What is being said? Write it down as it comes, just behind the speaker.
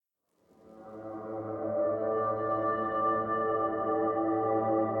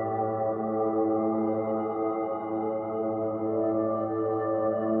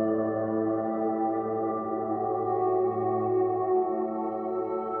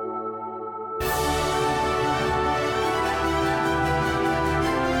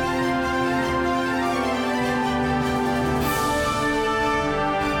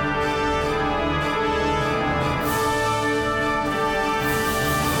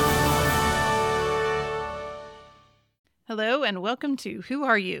Hello and welcome to Who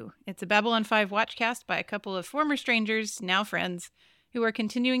Are You? It's a Babylon 5 watchcast by a couple of former strangers, now friends, who are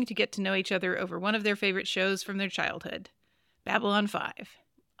continuing to get to know each other over one of their favorite shows from their childhood, Babylon 5.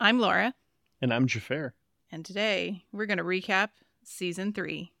 I'm Laura. And I'm Xhafer. And today we're going to recap Season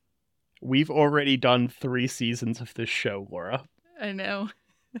 3. We've already done 3 seasons of this show, Laura. I know.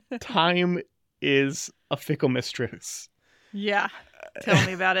 Time is a fickle mistress. Yeah, tell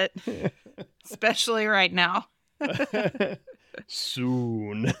me about it. Especially right now.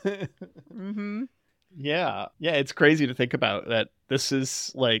 Soon. Mm-hmm. Yeah, it's crazy to think about that. This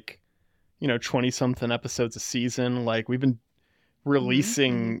is 20-something episodes a season. Like, we've been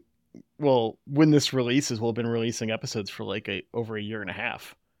releasing, well, when this releases, we'll have been releasing episodes for over a year and a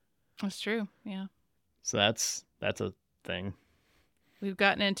half. That's true, yeah. So that's a thing. We've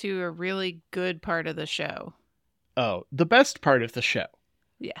gotten into a really good part of the show. Oh, the best part of the show.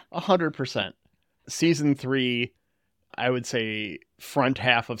 Yeah. 100%. Season 3, I would say front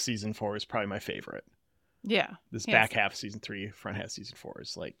half of season 4 is probably my favorite. Yeah. This back half of season 3, front half of season 4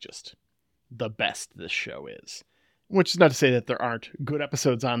 is just the best this show is. Which is not to say that there aren't good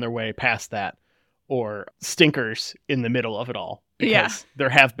episodes on their way past that or stinkers in the middle of it all. Because there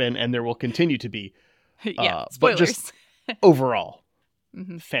have been and there will continue to be. Spoilers. But just overall,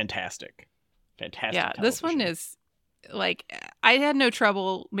 fantastic. Fantastic. Yeah, this one is I had no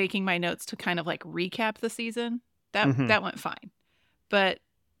trouble making my notes to kind of recap the season. That went fine. But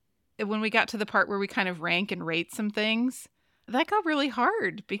when we got to the part where we kind of rank and rate some things, that got really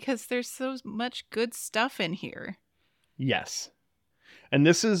hard because there's so much good stuff in here. Yes. And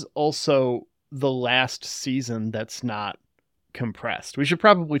this is also the last season that's not compressed. We should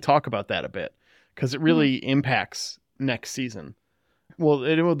probably talk about that a bit because it really impacts next season. Well,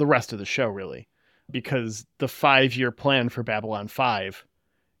 the rest of the show, really. Because the 5-year plan for Babylon 5,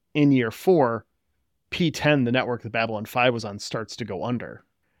 in year 4, P10, the network that Babylon 5 was on, starts to go under.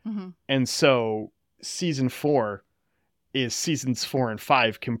 Mm-hmm. And so season 4 is seasons 4 and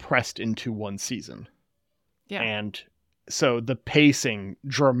 5 compressed into one season. Yeah. And so the pacing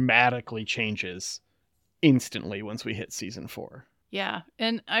dramatically changes instantly once we hit season 4. Yeah.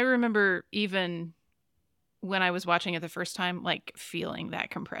 And I remember even when I was watching it the first time, feeling that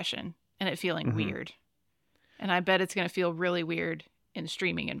compression. And it feeling weird. And I bet it's going to feel really weird in a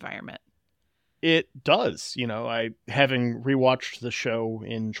streaming environment. It does. I having rewatched the show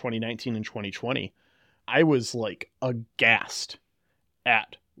in 2019 and 2020, I was aghast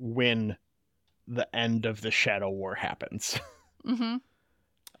at when the end of the Shadow War happens. Mm-hmm.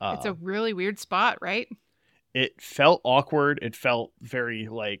 It's a really weird spot, right? It felt awkward. It felt very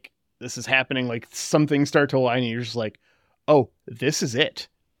this is happening. Some things start to align and you're just oh, this is it.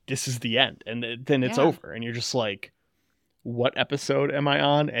 This is the end. And then it's over. And you're just what episode am I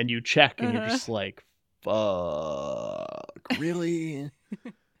on? And you check and you're just fuck, really?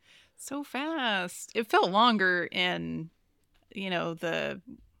 So fast. It felt longer in, the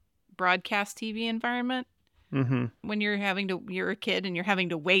broadcast TV environment. Mm-hmm. When you're a kid and you're having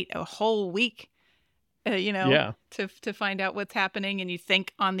to wait a whole week, to find out what's happening. And you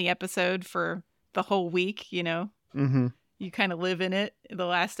think on the episode for the whole week, Mm-hmm. You kind of live in it, the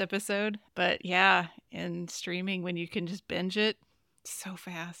last episode. But yeah, in streaming, when you can just binge it, so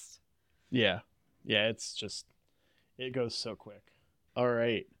fast. Yeah. Yeah, it's just, it goes so quick. All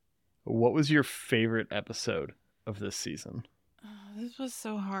right. What was your favorite episode of this season? Oh, this was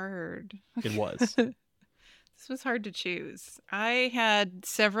so hard. It was. This was hard to choose. I had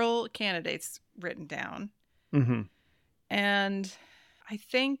several candidates written down. Mm-hmm. And I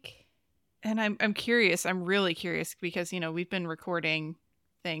think... And I'm curious. I'm really curious because, we've been recording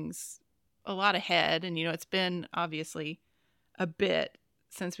things a lot ahead. And, it's been obviously a bit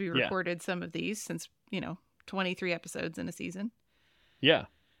since we recorded some of these since, 23 episodes in a season. Yeah.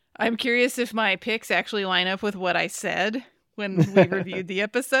 I'm curious if my picks actually line up with what I said when we reviewed the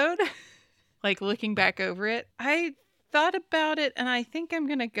episode. Looking back over it. I thought about it and I think I'm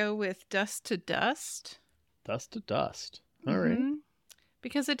going to go with Dust to Dust. Dust to Dust. All right.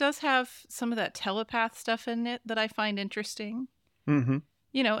 Because it does have some of that telepath stuff in it that I find interesting. Mm-hmm.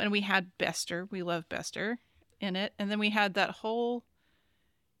 And we had Bester. We love Bester in it. And then we had that whole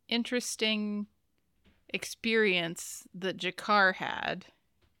interesting experience that Jakar had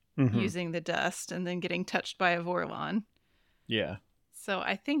using the dust and then getting touched by a Vorlon. Yeah. So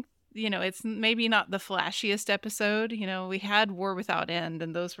I think, it's maybe not the flashiest episode. We had War Without End,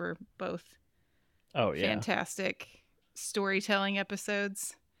 and those were both fantastic storytelling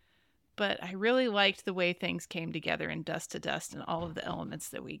episodes, but I really liked the way things came together in Dust to Dust and all of the elements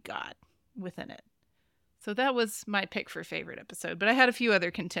that we got within it. So that was my pick for favorite episode, but I had a few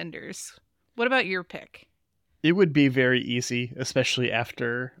other contenders. What about your pick? It would be very easy, especially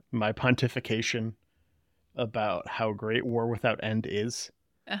after my pontification about how great War Without End is,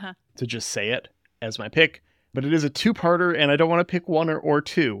 to just say it as my pick. But it is a two-parter, and I don't want to pick one or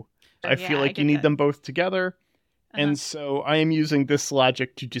two. I feel like you need them both together. And so I am using this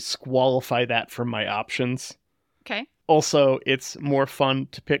logic to disqualify that from my options. Okay. Also, it's more fun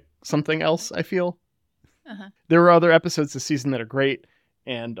to pick something else, I feel. There are other episodes this season that are great,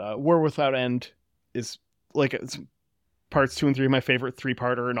 and War Without End is it's parts 2 and 3 of my favorite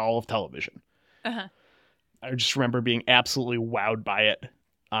three-parter in all of television. I just remember being absolutely wowed by it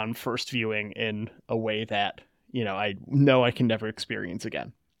on first viewing in a way that, I know I can never experience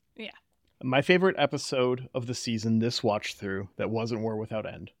again. Yeah. My favorite episode of the season this watch through that wasn't War Without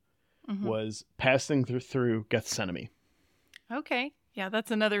End was Passing Through Gethsemane. Okay. Yeah,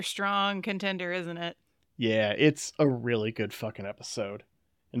 that's another strong contender, isn't it? Yeah, it's a really good fucking episode.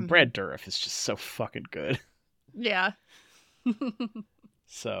 And Brad Dourif is just so fucking good. Yeah.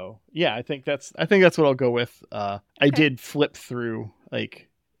 So, yeah, I think that's what I'll go with. I did flip through,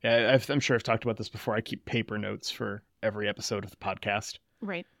 I'm sure I've talked about this before. I keep paper notes for every episode of the podcast.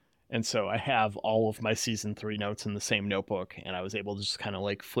 Right. And so I have all of my season 3 notes in the same notebook, and I was able to just kind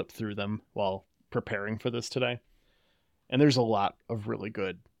of flip through them while preparing for this today. And there's a lot of really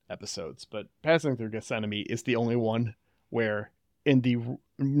good episodes, but Passing Through Gethsemane is the only one where in the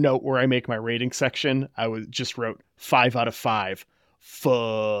note where I make my rating section, I just wrote 5 out of 5.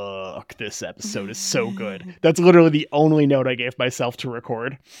 Fuck, this episode is so good. That's literally the only note I gave myself to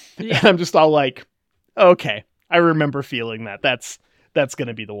record. Yeah. And I'm just all like, okay, I remember feeling that. That's going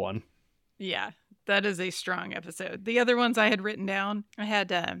to be the one. Yeah, that is a strong episode. The other ones I had written down, I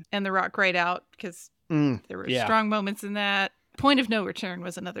had And the Rock Cried Out, because there were strong moments in that. Point of No Return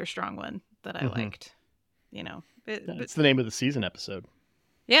was another strong one that I liked. It's the name of the season episode.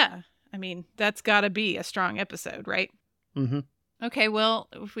 Yeah, I mean, that's got to be a strong episode, right? Okay, well,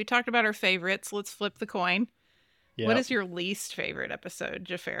 if we talked about our favorites, let's flip the coin. Yep. What is your least favorite episode,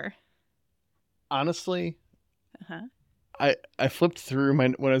 Xhafer? Honestly, I flipped through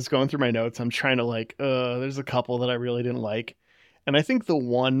when I was going through my notes. I'm trying to there's a couple that I really didn't like. And I think the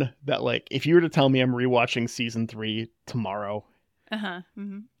one that if you were to tell me I'm rewatching season 3 tomorrow,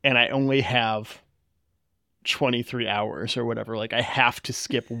 and I only have 23 hours or whatever, I have to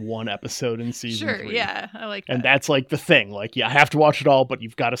skip one episode in season 3. Yeah, I like that. And that's the thing. I have to watch it all, but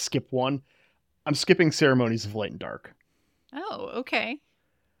you've got to skip one. I'm skipping Ceremonies of Light and Dark. Oh, okay.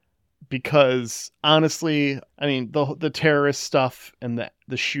 Because honestly, I mean, the terrorist stuff and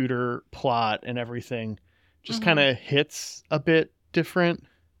the shooter plot and everything just kind of hits a bit different.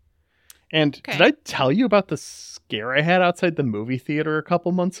 And did I tell you about the scare I had outside the movie theater a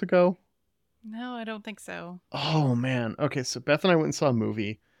couple months ago? No, I don't think so. Oh, man. Okay, so Beth and I went and saw a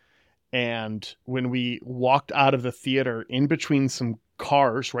movie. And when we walked out of the theater, in between some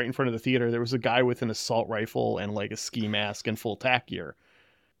cars right in front of the theater, there was a guy with an assault rifle and a ski mask and full tack gear.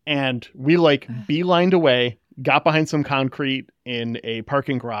 And we beelined away, got behind some concrete in a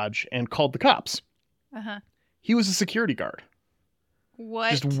parking garage, and called the cops. He was a security guard.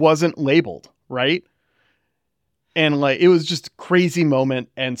 What? Just wasn't labeled, right? And it was just a crazy moment.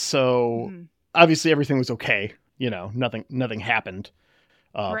 And so obviously everything was okay. Nothing happened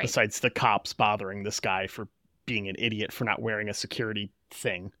besides the cops bothering this guy for being an idiot for not wearing a security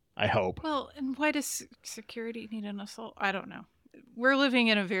thing, I hope. Well, and why does security need an assault? I don't know. We're living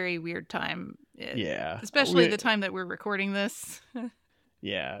in a very weird time. Yeah. Especially the time that we're recording this.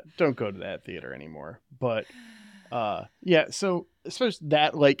 Yeah. Don't go to that theater anymore. But, yeah. So, especially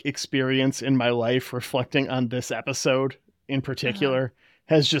that, experience in my life reflecting on this episode in particular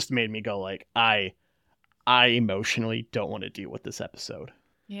has just made me go, I emotionally don't want to deal with this episode.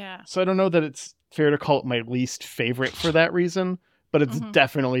 Yeah. So, I don't know that it's fair to call it my least favorite for that reason, but it's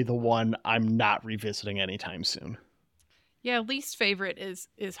definitely the one I'm not revisiting anytime soon. Yeah, least favorite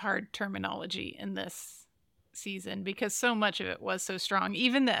is hard terminology in this season because so much of it was so strong.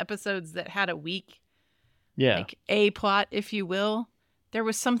 Even the episodes that had a weak, A plot, if you will, there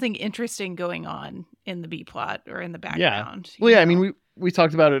was something interesting going on in the B plot or in the background. Yeah. Well, I mean, we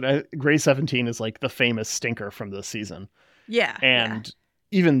talked about it. Grey 17 is the famous stinker from this season. Yeah. And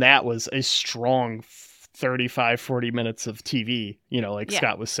even that was a strong 35, 40 minutes of TV,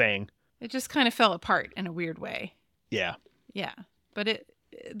 Scott was saying. It just kind of fell apart in a weird way. Yeah. Yeah, but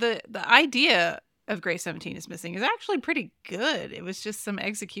the idea of Grey 17 is Missing is actually pretty good. It was just some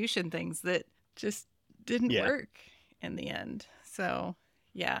execution things that just didn't work in the end. So,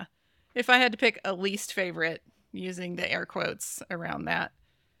 yeah. If I had to pick a least favorite, using the air quotes around that,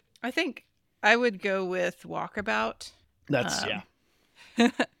 I think I would go with Walkabout. That's,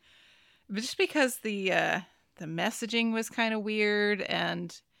 But just because the the messaging was kind of weird,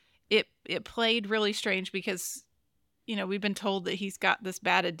 and it played really strange because, you know, we've been told that he's got this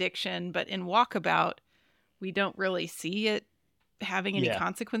bad addiction, but in Walkabout, we don't really see it having any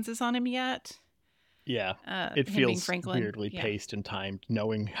consequences on him yet. Yeah. It him being feels Franklin. weirdly paced and timed,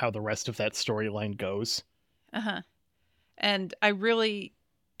 knowing how the rest of that storyline goes. Uh-huh. And I really,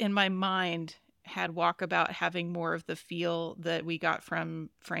 in my mind, had Walkabout having more of the feel that we got from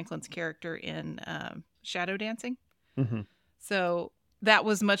Franklin's character in Shadow Dancing. Mm-hmm. So that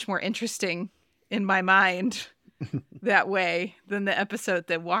was much more interesting in my mind that way than the episode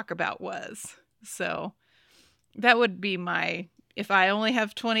that Walkabout was. So that would be my, if I only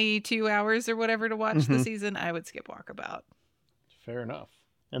have 22 hours or whatever to watch the season, I would skip Walkabout. Fair enough.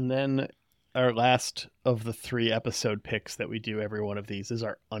 And then our last of the 3 episode picks that we do every one of these is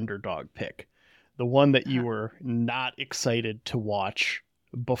our underdog pick. The one that you were not excited to watch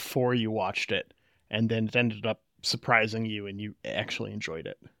before you watched it, and then it ended up surprising you and you actually enjoyed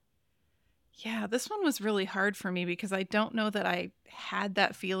it. Yeah, this one was really hard for me because I don't know that I had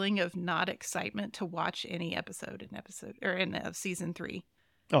that feeling of not excitement to watch any episode in season 3.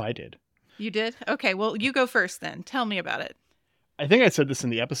 Oh, I did. You did? Okay, well, you go first then. Tell me about it. I think I said this in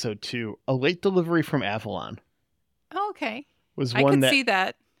the episode too. A Late Delivery from Avalon. Oh, okay. Was I one could that see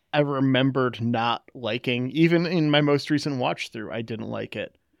that. I remembered not liking. Even in my most recent watch through, I didn't like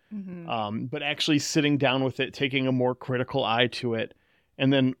it. Mm-hmm. But actually sitting down with it, taking a more critical eye to it,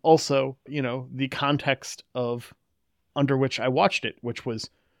 and then also, you know, the context of under which I watched it, which was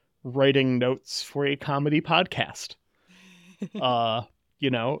writing notes for a comedy podcast. You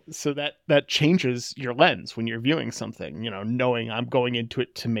know, so that changes your lens when you're viewing something, you know, knowing I'm going into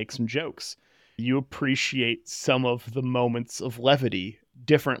it to make some jokes. You appreciate some of the moments of levity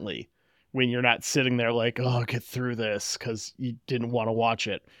differently when you're not sitting there like, oh, get through this because you didn't want to watch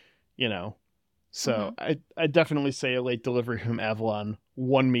it, you know. So I definitely say A Late Delivery from Avalon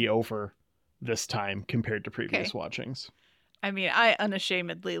won me over this time compared to previous watchings. I mean, I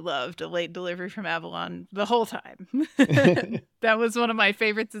unashamedly loved A Late Delivery from Avalon the whole time. That was one of my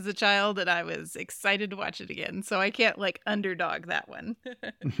favorites as a child, and I was excited to watch it again. So I can't like underdog that one.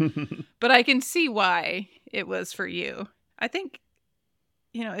 But I can see why it was for you. I think,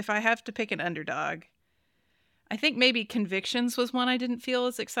 you know, if I have to pick an underdog, I think maybe Convictions was one I didn't feel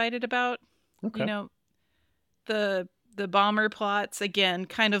as excited about. Okay. You know, the bomber plots, again,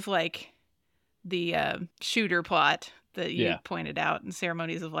 kind of like the shooter plot that you pointed out in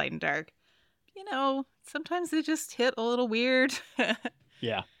Ceremonies of Light and Dark. You know, sometimes they just hit a little weird.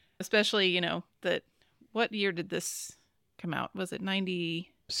 Yeah. Especially, you know, that what year did this come out? Was it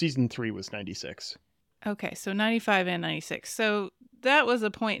 90? Season 3 was 96. Okay, so 95 and 96. So that was a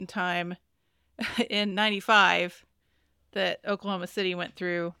point in time in 95 that Oklahoma City went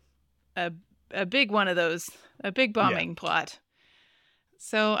through a big one of those, a big bombing plot.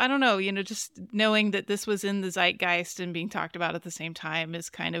 So I don't know, you know, just knowing that this was in the zeitgeist and being talked about at the same time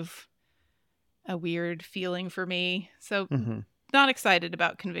is kind of a weird feeling for me. So not excited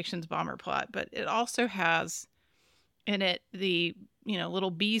about Convictions bomber plot, but it also has in it the, you know,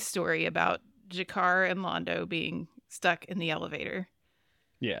 little B story about Jakar and Londo being stuck in the elevator.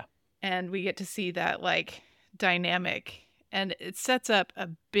 Yeah. And we get to see that like dynamic, and it sets up a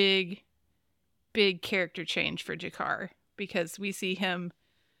big character change for Jakar, because we see him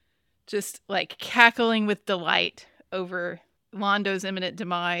just like cackling with delight over Londo's imminent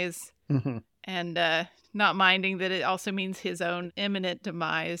demise and not minding that it also means his own imminent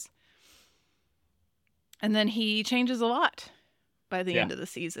demise. And then he changes a lot by the end of the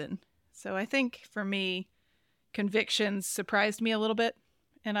season. So I think for me, Convictions surprised me a little bit,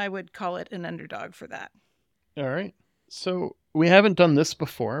 and I would call it an underdog for that. All right. So we haven't done this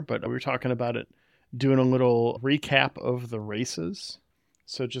before, but we were talking about it, doing a little recap of the races.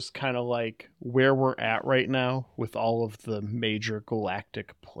 So just kind of like where we're at right now with all of the major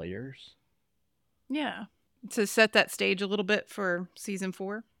galactic players. Yeah. To set that stage a little bit for season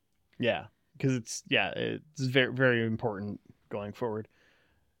 4. Yeah. Because it's very, very important going forward.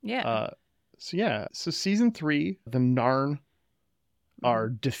 Yeah. So season 3, the Narn are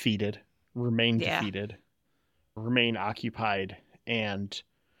defeated, remain defeated, remain occupied, and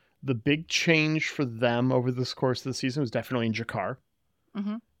the big change for them over this course of the season was definitely in Jakar.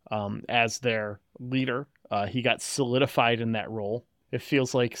 As their leader, he got solidified in that role. It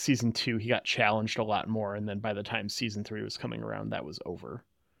feels like season 2, he got challenged a lot more, and then by the time season 3 was coming around, that was over.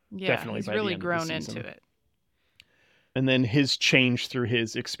 Yeah, definitely he's by really the end grown of the season. into it. And then his change through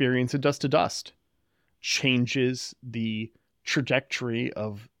his experience in Dust to Dust changes the trajectory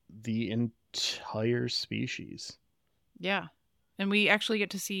of the entire species. Yeah. And we actually get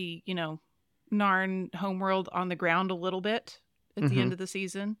to see, you know, Narn homeworld on the ground a little bit at the end of the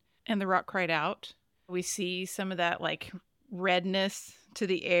season, and the rock cried out. We see some of that like redness to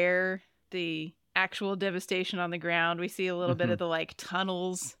the air, the actual devastation on the ground. We see a little bit of the like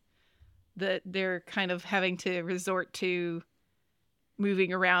tunnels that they're kind of having to resort to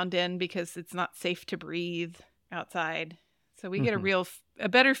moving around in because it's not safe to breathe outside. So we get a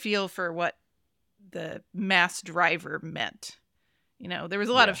better feel for what the mass driver meant. You know, there was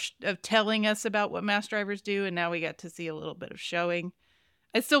a lot of telling us about what mass drivers do, and now we got to see a little bit of showing.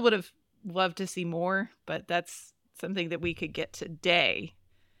 I still would have loved to see more, but that's something that we could get today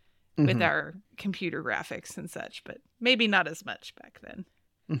with our computer graphics and such, but maybe not as much back then.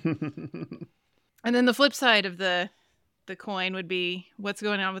 And then the flip side of the coin would be what's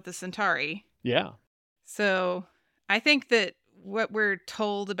going on with the Centauri. Yeah. So I think that what we're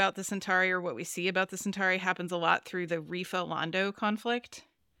told about the Centauri, or what we see about the Centauri, happens a lot through the Rifa-Londo conflict.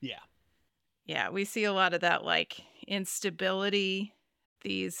 Yeah. Yeah, we see a lot of that like instability,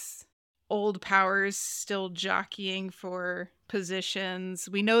 these old powers still jockeying for positions.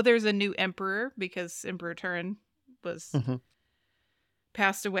 We know there's a new emperor because Emperor Turin was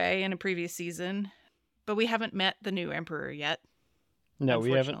passed away in a previous season, but we haven't met the new emperor yet. No,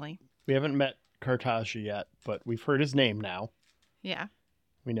 we haven't met Cartagia yet, but we've heard his name now. Yeah.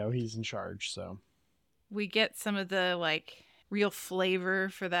 We know he's in charge, so. We get some of the like real flavor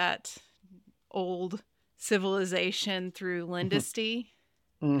for that old civilization through Lindisty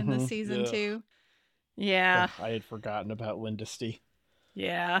in the season 2. Yeah. I had forgotten about Lindisty.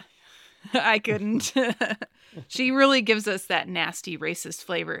 Yeah. I couldn't. She really gives us that nasty racist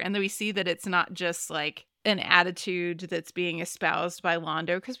flavor. And then we see that it's not just like an attitude that's being espoused by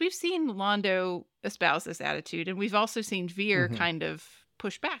Londo, because we've seen Londo espouse this attitude, and we've also seen Veer kind of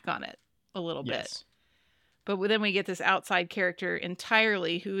push back on it a little bit. But then we get this outside character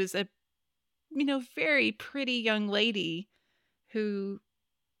entirely who is a, very pretty young lady who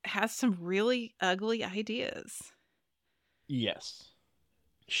has some really ugly ideas. Yes.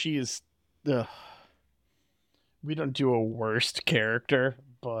 She is we don't do a worst character,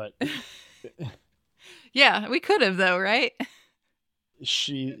 but yeah, we could have though, right?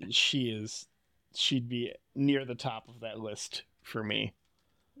 She'd be near the top of that list for me.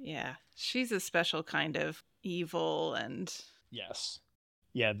 Yeah, she's a special kind of evil. And yes.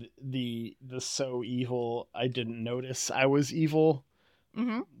 Yeah, the so evil I didn't notice I was evil.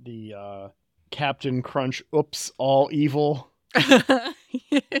 The Captain Crunch oops all evil.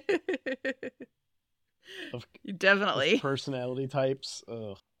 Definitely. Of personality types.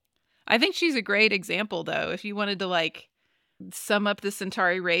 Ugh. I think she's a great example, though, if you wanted to like sum up the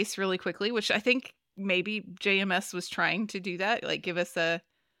Centauri race really quickly, which I think maybe JMS was trying to do that, like give us a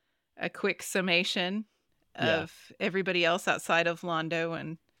quick summation of everybody else outside of Londo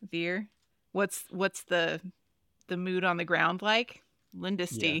and Veer. What's the mood on the ground like?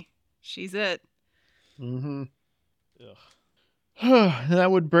 Lindisty. She's it. Ugh.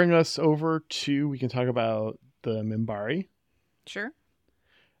 That would bring us over to, we can talk about the Minbari. Sure.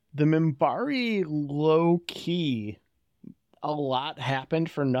 The Minbari, low key, a lot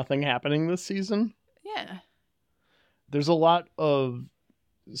happened for nothing happening this season. Yeah. There's a lot of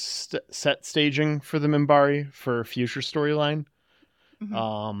set staging for the Minbari for future storyline.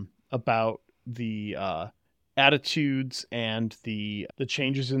 About the attitudes and the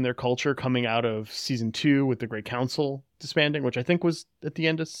changes in their culture coming out of season 2 with the Great Council disbanding, which I think was at the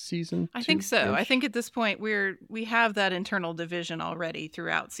end of season 2. I think so. I think at this point we have that internal division already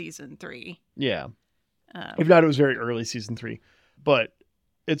throughout season 3. Yeah. If not, it was very early season 3. But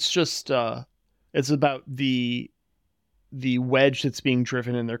it's just it's about the wedge that's being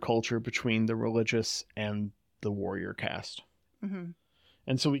driven in their culture between the religious and the warrior caste.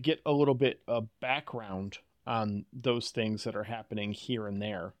 And so we get a little bit of background on those things that are happening here and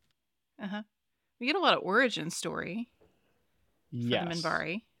there. We get a lot of origin story for the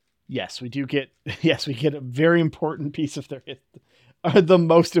Minbari. Yes, we do get. Yes, we get a very important piece of their the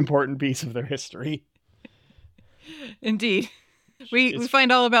most important piece of their history. Indeed, we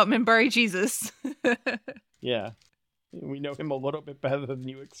find all about Minbari Jesus. Yeah, we know him a little bit better than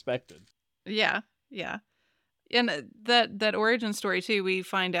you expected. Yeah. And that origin story too, we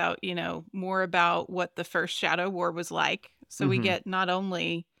find out, more about what the first Shadow War was like. So we get not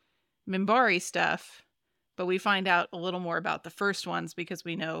only Minbari stuff, but we find out a little more about the first ones because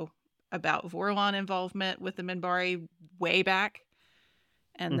we know about Vorlon involvement with the Minbari way back.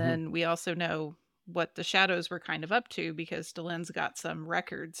 And then we also know what the Shadows were kind of up to because Delen's got some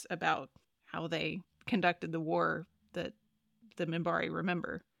records about how they conducted the war that the Minbari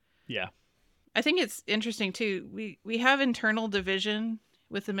remember. Yeah. I think it's interesting too. We have internal division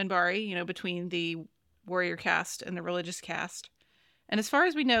with the Minbari, between the warrior caste and the religious caste. And as far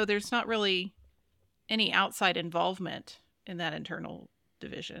as we know, there's not really any outside involvement in that internal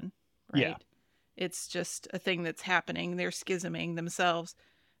division, right? Yeah. It's just a thing that's happening. They're schisming themselves.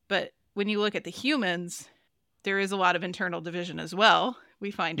 But when you look at the humans, there is a lot of internal division as well.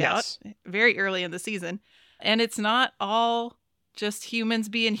 We find out very early in the season. And it's not all just humans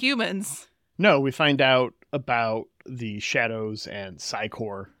being humans. No, we find out about the Shadows and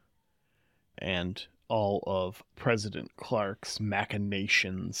Psycor and all of President Clark's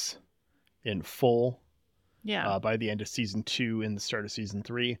machinations in full. Yeah. By the end of season 2 and the start of season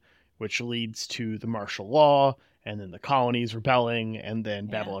 3, which leads to the martial law, and then the colonies rebelling, and then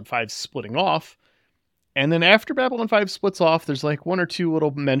Babylon 5 splitting off. And then after Babylon 5 splits off, there's like one or two little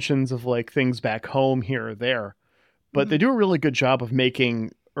mentions of like things back home here or there. But they do a really good job of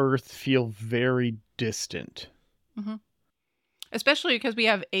making Earth feel very distant. Mm-hmm. Especially because we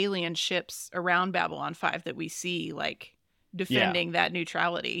have alien ships around Babylon 5 that we see like defending that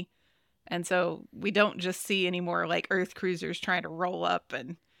neutrality. And so we don't just see any more like Earth cruisers trying to roll up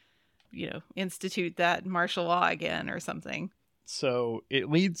and, institute that martial law again or something. So it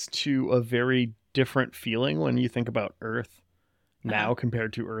leads to a very different feeling when you think about Earth now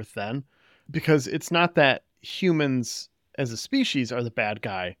compared to Earth then. Because it's not that humans as a species are the bad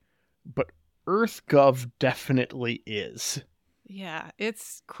guy, but Earth Gov definitely is. Yeah,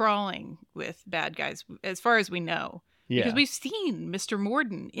 it's crawling with bad guys as far as we know. Yeah. Because we've seen Mr.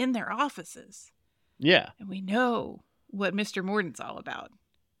 Morden in their offices. Yeah. And we know what Mr. Morden's all about.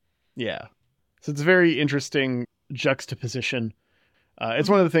 Yeah. So it's a very interesting juxtaposition. It's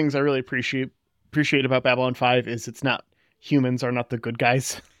one of the things I really appreciate about Babylon 5 is it's not humans are not the good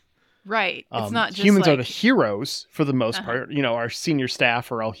guys. Right. It's not just humans are the heroes for the most part. Our senior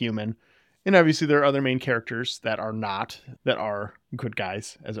staff are all human. And obviously there are other main characters that are good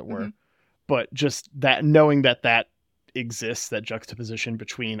guys, as it were. Mm-hmm. But just that knowing that exists, that juxtaposition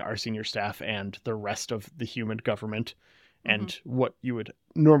between our senior staff and the rest of the human government and what you would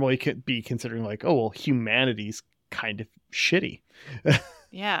normally be considering like, oh, well, humanity's kind of shitty.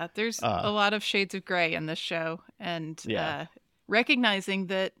 Yeah, there's a lot of shades of gray in this show. And recognizing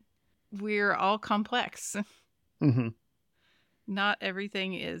that we're all complex. Mm-hmm. Not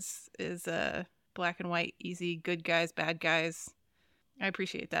everything is black and white, easy, good guys, bad guys. I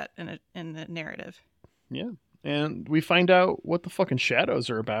appreciate that in the narrative. Yeah. And we find out what the fucking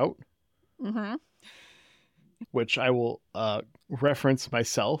Shadows are about. Mm-hmm. Which I will reference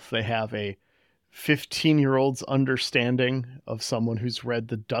myself. They have a 15-year-old's understanding of someone who's read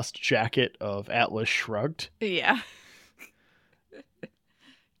The Dust Jacket of Atlas Shrugged. Yeah.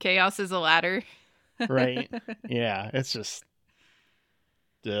 Chaos is a ladder. Right. Yeah. It's just...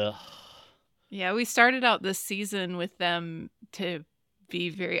 Ugh. Yeah, we started out this season with them to be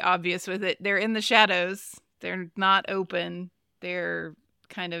very obvious with it. They're in the shadows. They're not open. They're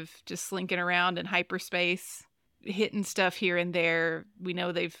kind of just slinking around in hyperspace, hitting stuff here and there. We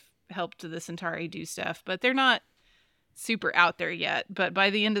know they've helped the Centauri do stuff, but they're not super out there yet. But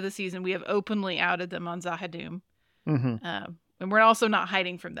by the end of the season, we have openly outed them on Zahadum. Mm-hmm. And we're also not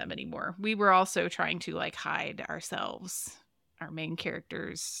hiding from them anymore. We were also trying to like hide ourselves, our main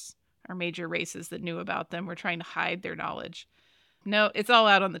characters, our major races that knew about them. We're trying to hide their knowledge. No, it's all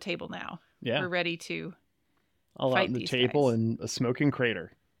out on the table now. Yeah. We're ready to all fight out on the these table guys. in a smoking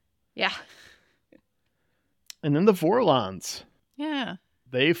crater. Yeah. And then the Vorlons. Yeah.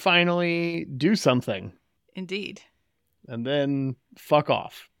 They finally do something. Indeed. And then fuck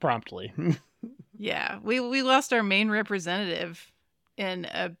off promptly. Yeah. We lost our main representative in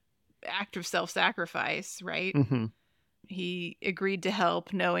an act of self-sacrifice, right? Mm-hmm. He agreed to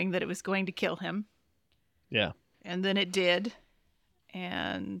help knowing that it was going to kill him. Yeah. And then it did.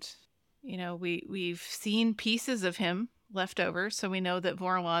 And, we've seen pieces of him left over, so we know that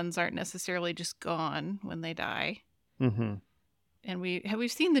Vorlons aren't necessarily just gone when they die. Mm-hmm. And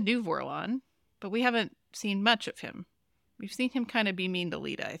we've seen the new Vorlon, but we haven't seen much of him. We've seen him kind of be mean to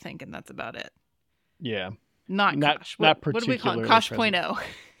Lita, I think, and that's about it. Yeah. Not Kosh. Not what do we call him? particularly Kosh.0.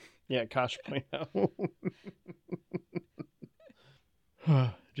 Yeah, Kosh.0.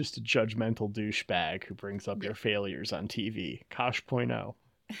 Just a judgmental douchebag who brings up your failures on TV. Kosh.0.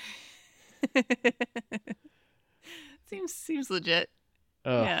 Seems legit.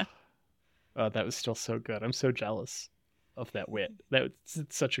 Yeah. Oh, that was still so good. I'm so jealous of that wit. It's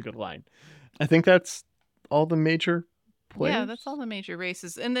such a good line. I think that's all the major players. Yeah, that's all the major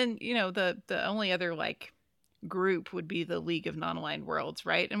races. And then, the only other like group would be the League of Non-Aligned Worlds,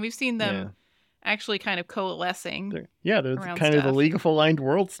 right? And we've seen them actually kind of coalescing. They're kind of the League of Aligned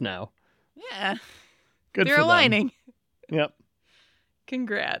Worlds now. Yeah. Good They're for aligning. Them. Yep.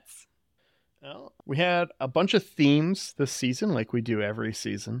 Congrats. Well, we had a bunch of themes this season, like we do every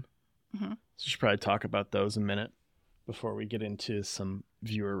season. Mm-hmm. So we should probably talk about those a minute before we get into some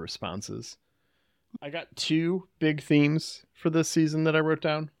viewer responses. I got 2 big themes for this season that I wrote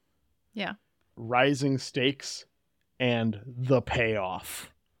down. Yeah. Rising stakes and the payoff,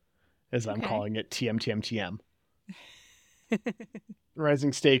 as I'm calling it, TM.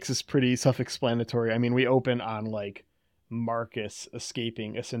 Rising stakes is pretty self-explanatory. I mean, we open on like Marcus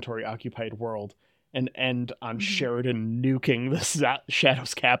escaping a Centauri-occupied world and end on Sheridan nuking the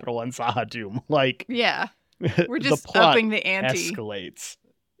Shadow's capital on Sahadum. Like, yeah, we're just the plot upping the ante. Escalates.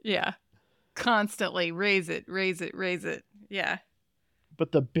 Yeah, constantly raise it. Yeah.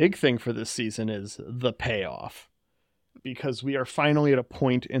 But the big thing for this season is the payoff, because we are finally at a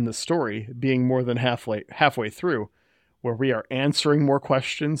point in the story, being more than halfway through, where we are answering more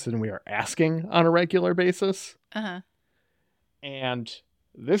questions than we are asking on a regular basis. Uh-huh. And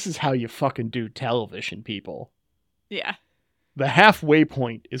this is how you fucking do television, people. Yeah. The halfway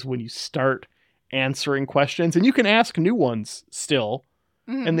point is when you start answering questions, and you can ask new ones still,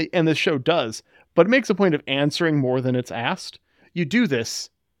 and the show does, but it makes a point of answering more than it's asked. You do this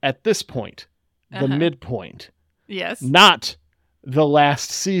at this point, the midpoint. Yes. Not the last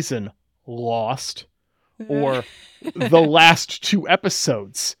season, Lost, or the last 2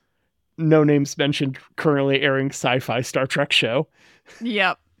 episodes, no names mentioned, currently airing sci-fi Star Trek show.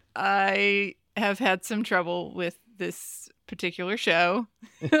 Yep. I have had some trouble with this particular show.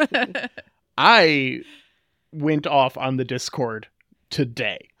 I went off on the Discord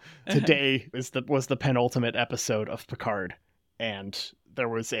today. Today was the penultimate episode of Picard, and there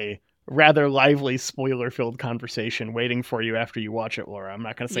was a rather lively spoiler-filled conversation waiting for you after you watch it, Laura. I'm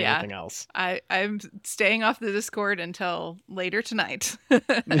not going to say anything else. I'm staying off the Discord until later tonight.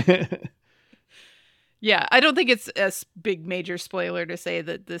 Yeah, I don't think it's a big major spoiler to say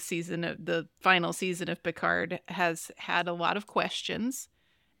that the final season of Picard has had a lot of questions,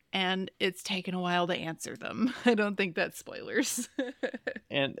 and it's taken a while to answer them. I don't think that's spoilers.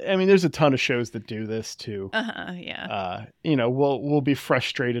 And I mean, there's a ton of shows that do this too. Yeah. We'll be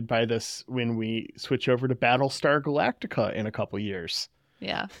frustrated by this when we switch over to Battlestar Galactica in a couple years.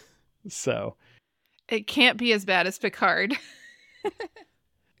 Yeah. So it can't be as bad as Picard.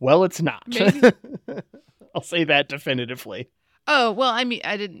 Well, it's not. Maybe. I'll say that definitively. Oh, well, I mean,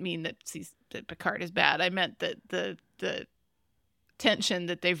 I didn't mean that Picard is bad. I meant that the tension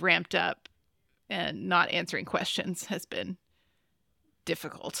that they've ramped up and not answering questions has been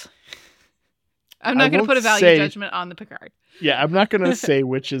difficult. I'm not going to put a value judgment on the Picard. Yeah, I'm not going to say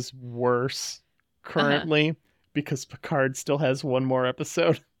which is worse currently because Picard still has one more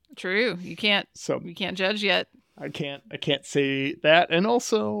episode. True. You can't judge yet. I can't say that. And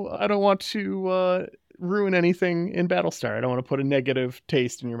also, I don't want to ruin anything in Battlestar. I don't want to put a negative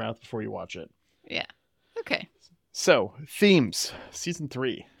taste in your mouth before you watch it. Yeah. Okay. So, themes. Season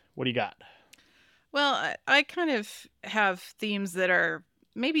 3. What do you got? Well, I kind of have themes that are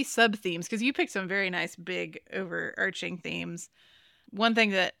maybe sub-themes, because you picked some very nice, big, overarching themes. One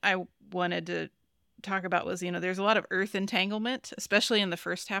thing that I wanted to talk about was, there's a lot of Earth entanglement, especially in the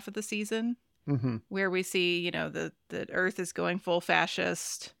first half of the season, where we see, the Earth is going full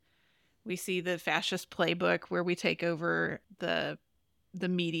fascist. We see the fascist playbook where we take over the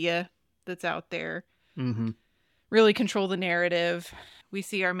media that's out there, really control the narrative. We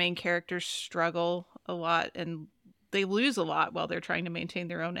see our main characters struggle a lot, and they lose a lot while they're trying to maintain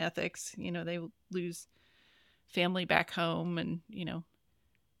their own ethics. They lose family back home, and,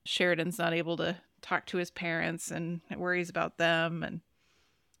 Sheridan's not able to talk to his parents and worries about them.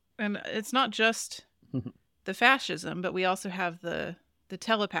 And it's not just the fascism, but we also have the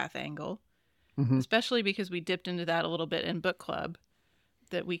telepath angle, especially because we dipped into that a little bit in book club,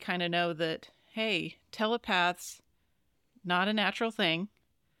 that we kind of know that, hey, telepaths, not a natural thing.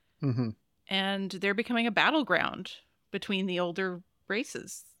 And they're becoming a battleground between the older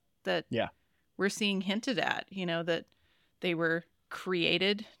races that we're seeing hinted at, that they were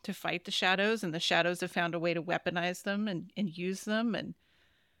created to fight the shadows, and the shadows have found a way to weaponize them and use them. And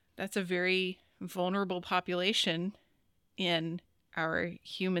that's a very vulnerable population in our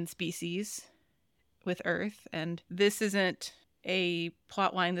human species with Earth. And this isn't a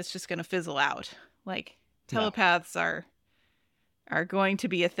plot line that's just going to fizzle out. Like, telepaths are going to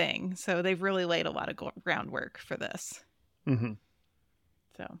be a thing. So they've really laid a lot of groundwork for this. So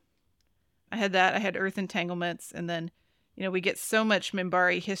I had that. I had Earth entanglements. And then, we get so much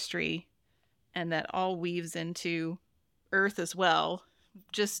Minbari history, and that all weaves into Earth as well.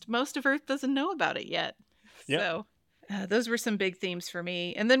 Just most of Earth doesn't know about it yet. Yep. So those were some big themes for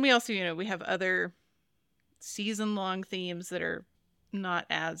me. And then we also, we have other season-long themes that are not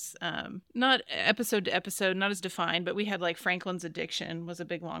as not episode to episode, not as defined, but we had like Franklin's addiction was a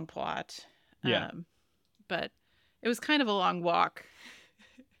big long plot. Yeah. But it was kind of a long walk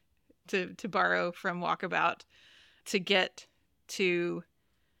to borrow from Walkabout to get to,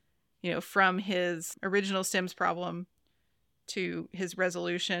 from his original Sims problem to his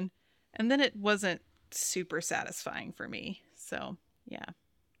resolution. And then it wasn't super satisfying for me. So, yeah.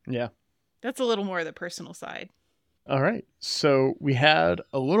 Yeah. That's a little more of the personal side. All right. So we had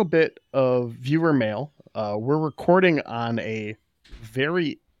a little bit of viewer mail. We're recording on a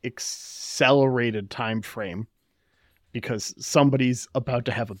very accelerated time frame because somebody's about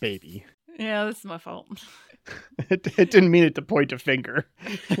to have a baby. Yeah, this is my fault. It didn't mean it to point a finger.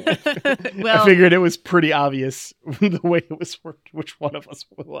 Well, I figured it was pretty obvious the way it was worked, which one of us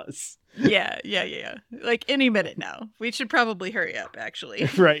it was. Yeah. Like any minute now. We should probably hurry up, actually.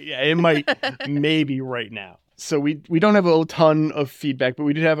 Right. Yeah, it might maybe right now. So we don't have a ton of feedback, but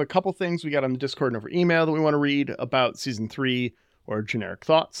we did have a couple things we got on the Discord and over email that we want to read about season 3 or generic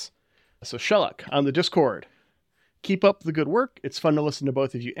thoughts. So Shellock on the Discord. Keep up the good work. It's fun to listen to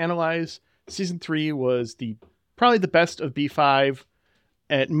both of you analyze. Season 3 was probably the best of B5,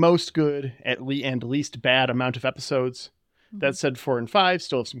 at most good, and least bad amount of episodes. Mm-hmm. That said, 4 and 5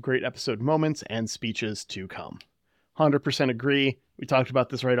 still have some great episode moments and speeches to come. 100% agree. We talked about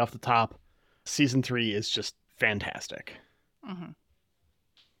this right off the top. Season 3 is just fantastic. Mm-hmm.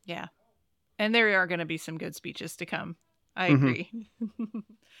 Yeah. And there are going to be some good speeches to come. I agree.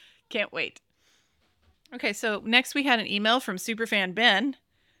 Can't wait. Okay, so next we had an email from Superfan Ben.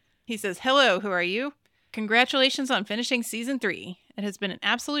 He says, "Hello, who are you? Congratulations on finishing season 3. It has been an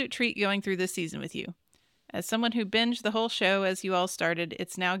absolute treat going through this season with you. As someone who binged the whole show as you all started,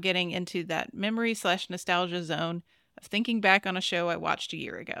 it's now getting into that memory/nostalgia zone of thinking back on a show I watched a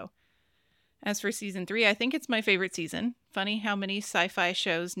year ago. As for season 3, I think it's my favorite season. Funny how many sci-fi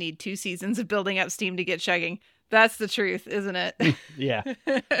shows need 2 seasons of building up steam to get chugging. That's the truth, isn't it?" Yeah.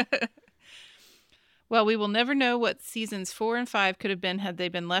 Well, we will never know what seasons 4 and 5 could have been had they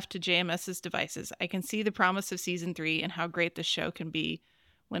been left to JMS's devices. I can see the promise of season 3 and how great the show can be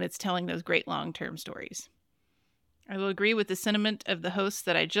when it's telling those great long-term stories. I will agree with the sentiment of the hosts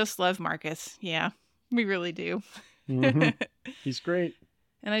that I just love Marcus. Yeah, we really do. He's great.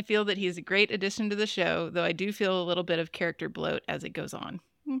 And I feel that he's a great addition to the show, though I do feel a little bit of character bloat as it goes on.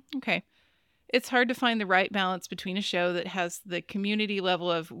 Okay. It's hard to find the right balance between a show that has the community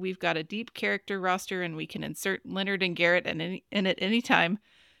level of we've got a deep character roster and we can insert Leonard and Garrett in at any time,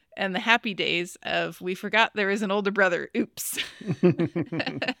 and the happy days of we forgot there is an older brother. Oops.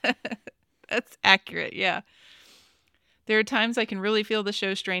 That's accurate, yeah. There are times I can really feel the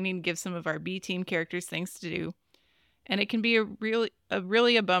show straining to give some of our B-team characters things to do, and it can be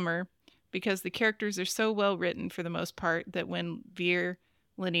really a bummer because the characters are so well written for the most part that when Veer,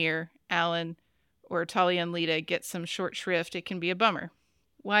 Lanier, Alan, or Talia and Lita get some short shrift, it can be a bummer.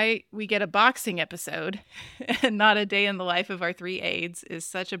 Why we get a boxing episode and not a day in the life of our 3 aides is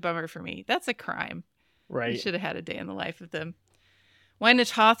such a bummer for me. That's a crime. Right. We should have had a day in the life of them. Why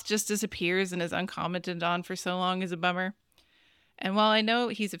Natoth just disappears and is uncommented on for so long is a bummer. And while I know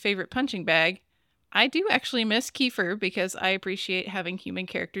he's a favorite punching bag, I do actually miss Kiefer because I appreciate having human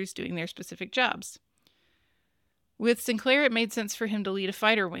characters doing their specific jobs. With Sinclair, it made sense for him to lead a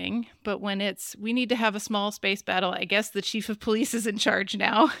fighter wing, but when it's, we need to have a small space battle, I guess the chief of police is in charge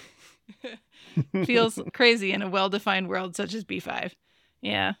now. Feels crazy in a well-defined world such as B5.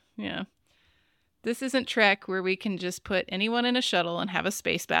 Yeah. This isn't Trek where we can just put anyone in a shuttle and have a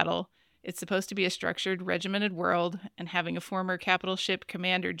space battle. It's supposed to be a structured, regimented world, and having a former capital ship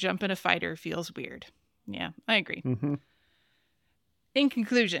commander jump in a fighter feels weird. Yeah, I agree. In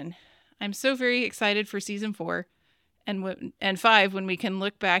conclusion, I'm so very excited for season 4. And 5 when we can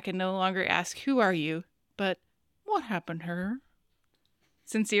look back and no longer ask, who are you? But what happened to her?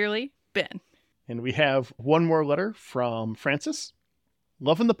 Sincerely, Ben. And we have one more letter from Francis.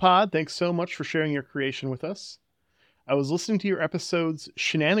 Loving the pod. Thanks so much for sharing your creation with us. I was listening to your episode's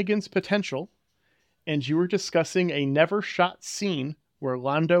Shenanigans Potential, and you were discussing a never shot scene where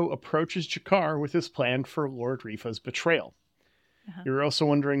Londo approaches Jakar with his plan for Lord Rifa's betrayal. You were also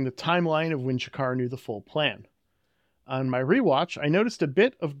wondering the timeline of when Jakar knew the full plan. On my rewatch, I noticed a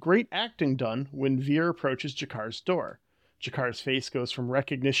bit of great acting done when Veer approaches Jakar's door. Jakar's face goes from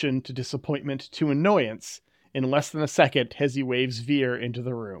recognition to disappointment to annoyance in less than a second as he waves Veer into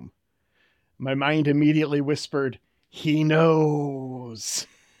the room. My mind immediately whispered, "He knows,"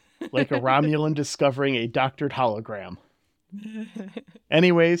 like a Romulan discovering a doctored hologram.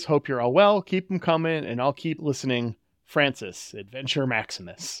 Anyways, hope you're all well. Keep them coming, and I'll keep listening. Francis, Adventure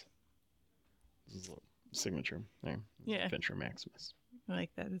Maximus. This is a signature there. Yeah. Adventure Maximus. I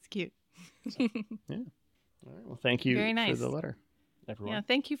like that. It's cute. So, yeah. All right. Well, thank you Very nice. for the letter, everyone. Yeah,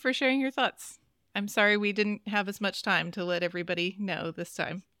 thank you for sharing your thoughts. I'm sorry we didn't have as much time to let everybody know this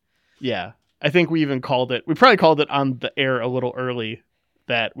time. Yeah. I think we even called it, we probably called it on the air a little early,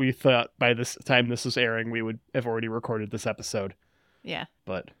 that we thought by this time this was airing, we would have already recorded this episode. Yeah.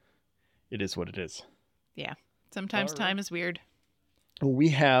 But it is what it is. Yeah. Sometimes time is weird. We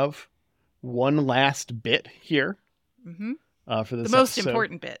have one last bit here for this the most episode.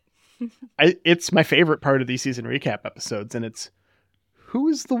 Important bit. It's my favorite part of these season recap episodes, and it's Who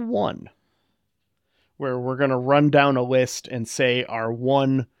is the One? Where we're going to run down a list and say our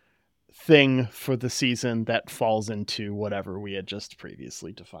one thing for the season that falls into whatever we had just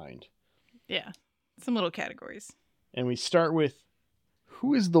previously defined. Yeah. Some little categories. And we start with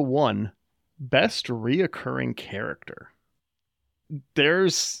who is the one best reoccurring character?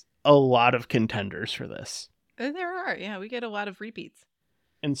 There's a lot of contenders for this. There are. Yeah, we get a lot of repeats.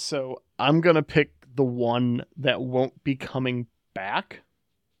 And so I'm going to pick the one that won't be coming back.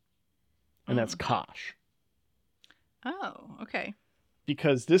 And that's Kosh. Oh, okay.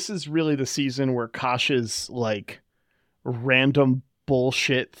 Because this is really the season where Kosh's like random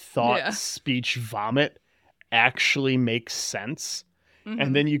bullshit thought speech vomit actually makes sense.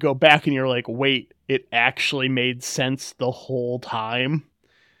 And then you go back and you're like, wait, it actually made sense the whole time.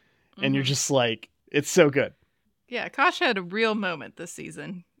 And you're just like, it's so good. Yeah, Kosh had a real moment this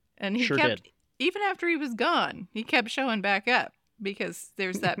season. And he kept, even after he was gone, he kept showing back up because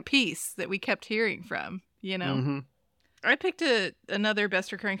there's that piece that we kept hearing from, you know? I picked another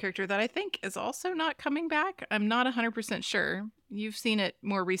best recurring character that I think is also not coming back. I'm not 100% sure. You've seen it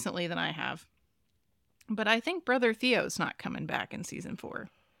more recently than I have. But I think Brother Theo's not coming back in season 4.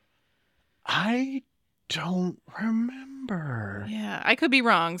 I don't remember. Yeah, I could be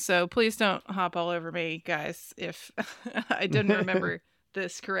wrong, so please don't hop all over me, guys, if I didn't remember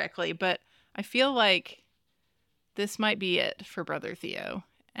this correctly. But I feel like this might be it for Brother Theo.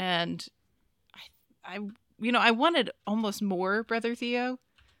 And I wanted almost more Brother Theo.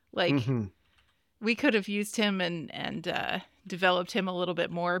 Like, we could have used him and developed him a little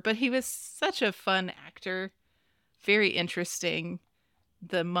bit more, but he was such a fun actor, very interesting.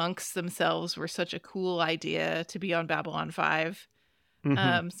 The monks themselves were such a cool idea to be on Babylon 5. So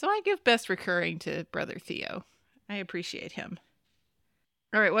I give best recurring to Brother Theo. I appreciate him.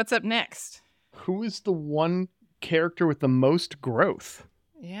 All right, what's up next? Who is the one character with the most growth?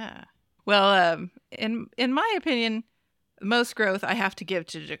 Yeah. Well, in my opinion, most growth I have to give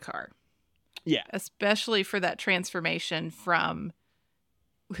to Jakar. Yeah. Especially for that transformation from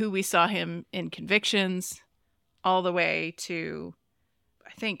who we saw him in Convictions all the way to,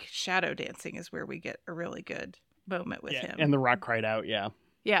 I think, Shadow Dancing is where we get a really good moment with him. And the Rock Cried Out, yeah.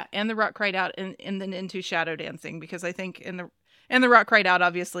 Yeah, and the Rock Cried Out and then into Shadow Dancing, because I think in the Rock Cried Out,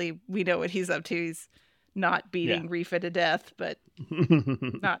 obviously, we know what he's up to. He's not beating Rifa to death, but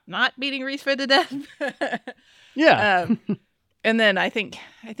not beating Rifa to death. Yeah. And then I think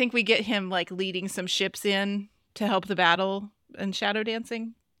we get him like leading some ships in to help the battle in Shadow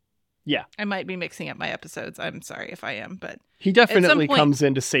Dancing. Yeah. I might be mixing up my episodes. I'm sorry if I am, but he definitely comes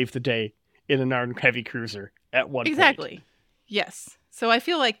in to save the day in an armed heavy cruiser at one point. Exactly. Yes. So I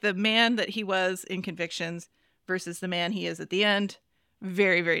feel like the man that he was in Convictions versus the man he is at the end,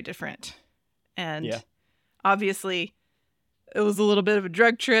 very, very different. And obviously it was a little bit of a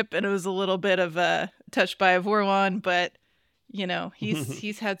drug trip and it was a little bit of a touched by a Vorlon, but you know,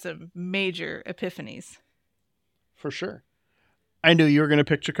 he's had some major epiphanies. For sure. I knew you were going to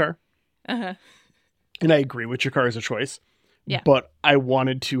pick Jakar. Uh-huh. And I agree with Jakar as a choice. Yeah. But I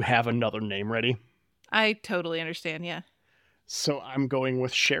wanted to have another name ready. I totally understand, yeah. So I'm going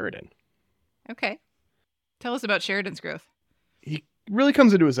with Sheridan. Okay. Tell us about Sheridan's growth. He really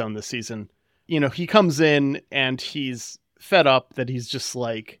comes into his own this season. You know, he comes in and he's fed up that he's just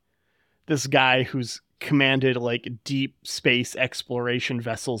like this guy who's commanded like deep space exploration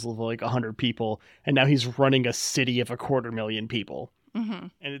vessels of like 100 people, and now he's running a city of 250,000 people.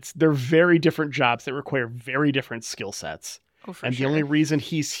 And they're very different jobs that require very different skill sets. And the only reason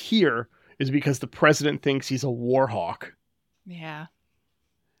he's here is because the president thinks he's a war hawk. Yeah.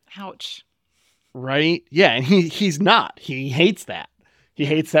 Ouch. Right? Yeah, and he's not. He hates that. He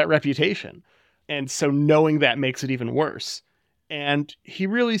hates that reputation. And so knowing that makes it even worse. And he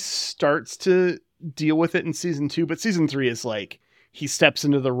really starts to deal with it in season 2, but season 3 is like he steps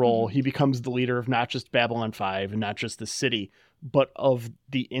into the role. He becomes the leader of not just Babylon 5 and not just the city, but of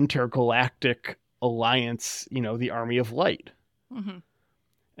the intergalactic alliance, you know, the Army of Light.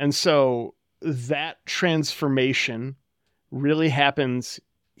 And so that transformation really happens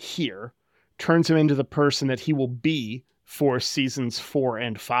here, turns him into the person that he will be for seasons 4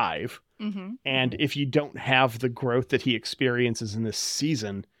 and 5. Mm-hmm. And if you don't have the growth that he experiences in this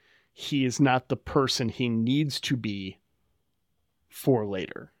season, he is not the person he needs to be for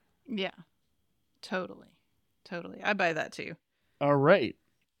later. Yeah, totally. I buy that too. All right.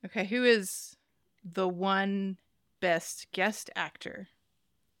 Okay, who is the one best guest actor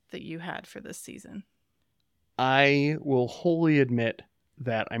that you had for this season? I will wholly admit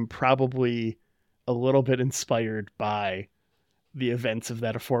that I'm probably a little bit inspired by the events of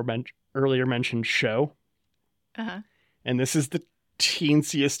that earlier mentioned show. Uh-huh. And this is the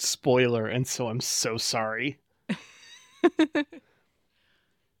teensiest spoiler, and so I'm so sorry.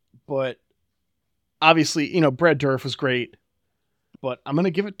 But obviously, Brad Dourif was great, but I'm going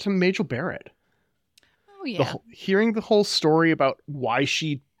to give it to Majel Barrett. Oh, yeah. Hearing the whole story about why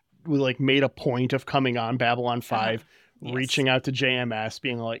she made a point of coming on Babylon 5, yes. reaching out to JMS,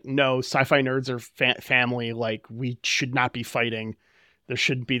 being like, no, sci-fi nerds are family. Like, we should not be fighting. There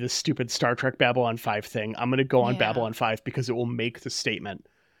shouldn't be this stupid Star Trek Babylon 5 thing. I'm going to go on Babylon 5 because it will make the statement.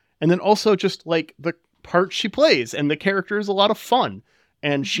 And then also just like the part she plays, and the character is a lot of fun.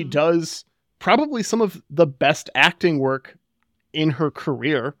 And she does probably some of the best acting work in her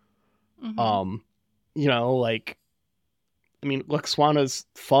career. Luxwana's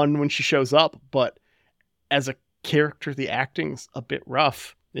fun when she shows up, but as a character, the acting's a bit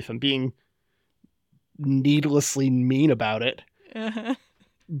rough, if I'm being needlessly mean about it.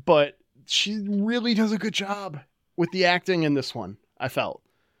 But she really does a good job with the acting in this one, I felt.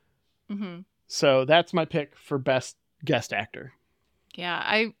 So that's my pick for best guest actor.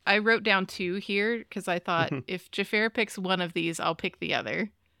 Yeah, I wrote down 2 here because I thought if Xhafer picks one of these, I'll pick the other.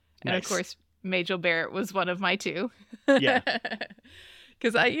 And of course, Majel Barrett was one of my 2. Yeah.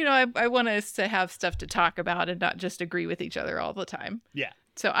 Because I want us to have stuff to talk about and not just agree with each other all the time. Yeah.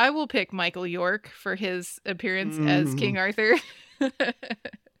 So I will pick Michael York for his appearance as King Arthur. Because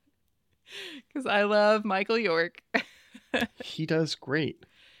I love Michael York. He does great.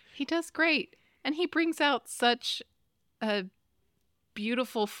 He does great. And he brings out such a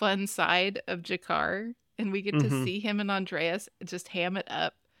beautiful, fun side of Jakar. And we get to see him and Andreas just ham it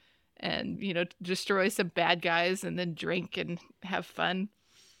up and, destroy some bad guys and then drink and have fun.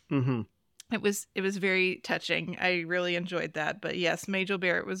 It was very touching. I really enjoyed that. But yes, Majel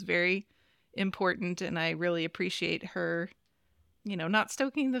Barrett was very important, and I really appreciate her, not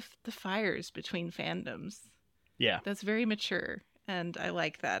stoking the fires between fandoms. Yeah. That's very mature, and I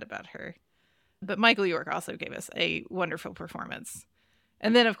like that about her. But Michael York also gave us a wonderful performance.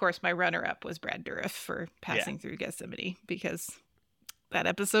 And then, of course, my runner-up was Brad Dourif for passing through Gethsemane, because that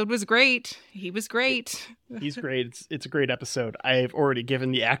episode was great. He was great. He's great. It's a great episode. I've already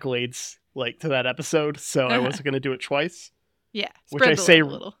given the accolades to that episode, so I wasn't going to do it twice. Yeah. Which I say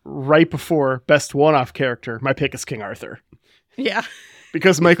right before best one-off character, my pick is King Arthur. Yeah.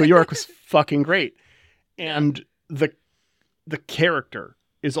 Because Michael York was fucking great. And the character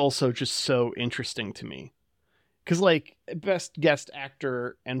is also just so interesting to me. Because, best guest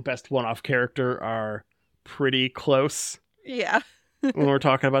actor and best one-off character are pretty close. Yeah. When we're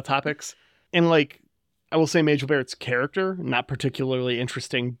talking about topics. And, I will say Majel Barrett's character, not particularly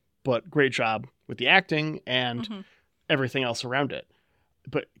interesting, but great job with the acting and everything else around it.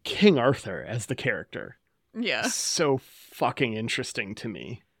 But King Arthur as the character. Yeah. So fucking interesting to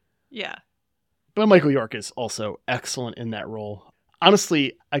me. Yeah. But Michael York is also excellent in that role.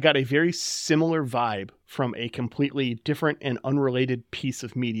 Honestly, I got a very similar vibe from a completely different and unrelated piece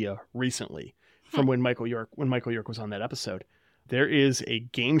of media recently from when Michael York was on that episode. There is a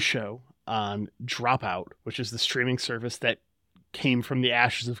game show on Dropout, which is the streaming service that came from the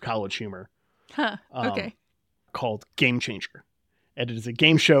ashes of College Humor. Okay. Called Game Changer. And it is a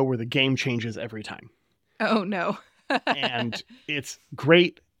game show where the game changes every time. Oh, no. And it's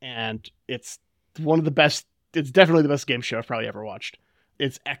great, and it's one of the best. It's definitely the best game show I've probably ever watched.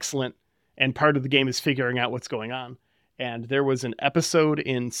 It's excellent, and part of the game is figuring out what's going on. And there was an episode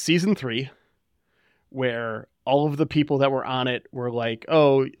in season 3 where all of the people that were on it were like,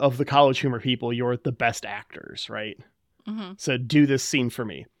 oh, of the College Humor people, you're the best actors, right? So do this scene for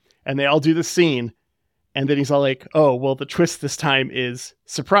me. And they all do the scene, and then he's all like, oh, well, the twist this time is,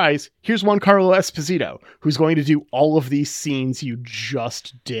 surprise, here's Juan Carlo Esposito, who's going to do all of these scenes you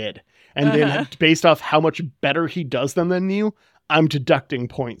just did. And then based off how much better he does them than you, I'm deducting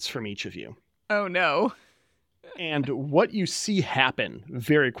points from each of you. Oh, no. And what you see happen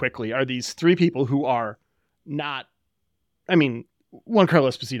very quickly are these 3 people who are not... I mean, Juan Carlo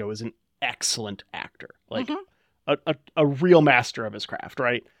Esposito is an excellent actor. A real master of his craft,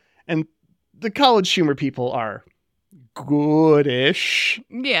 right? And the College Humor people are goodish.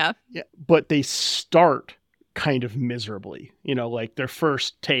 Yeah. But they start kind of miserably. You know, like their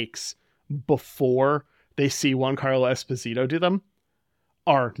first takes before they see Juan Carlo Esposito do them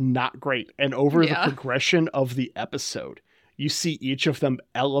are not great. And over the progression of the episode, you see each of them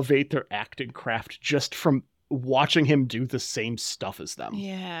elevate their acting craft just from watching him do the same stuff as them.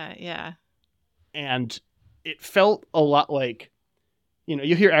 Yeah, yeah. And it felt a lot like, you know,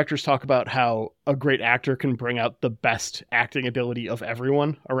 you hear actors talk about how a great actor can bring out the best acting ability of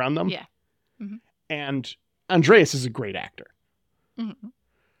everyone around them. Yeah. Mm-hmm. And Andreas is a great actor. Mm-hmm.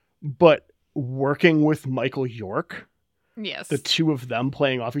 But working with Michael York, yes, the two of them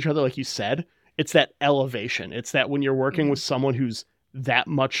playing off each other, like you said, it's that elevation. It's that when you're working with someone who's that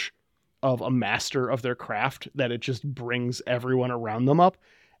much of a master of their craft, that it just brings everyone around them up.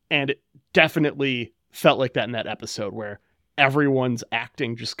 And it definitely felt like that in that episode, where everyone's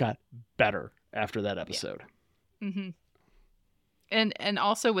acting just got better after that episode. Yeah. Mm-hmm. And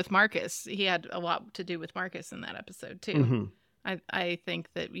also with Marcus, he had a lot to do with Marcus in that episode too. Mm-hmm. I think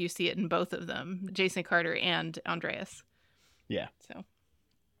that you see it in both of them, Jason Carter and Andreas. Yeah. So,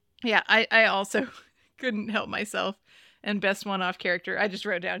 yeah, I also couldn't help myself. And best one-off character, I just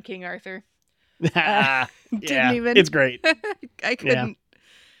wrote down King Arthur. Didn't even. It's great. I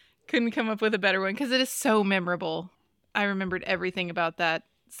couldn't come up with a better one because it is so memorable. I remembered everything about that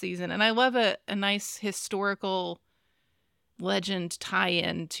season, and I love a nice historical legend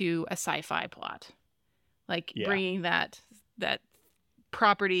tie-in to a sci-fi plot, like bringing that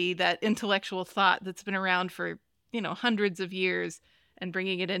property, that intellectual thought that's been around for hundreds of years, and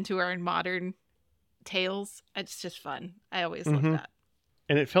bringing it into our modern tales. It's just fun. I always love that.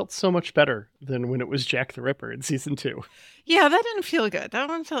 And it felt so much better than when it was Jack the Ripper in season 2. Yeah, that didn't feel good. That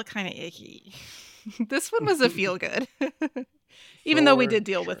one felt kind of icky. This one was a feel good. Even though we did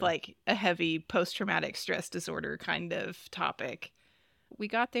deal with like a heavy post-traumatic stress disorder kind of topic, we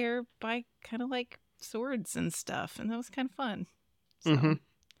got there by kind of like swords and stuff, and that was kind of fun. So,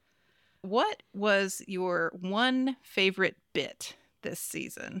 what was your one favorite bit this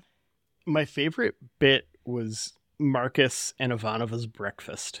season? My favorite bit was Marcus and Ivanova's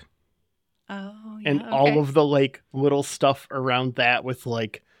breakfast. Oh, yeah. And all of the like little stuff around that with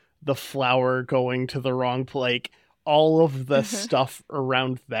like the flour going to the wrong place, all of the stuff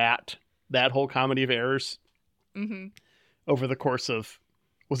around that whole comedy of errors over the course of,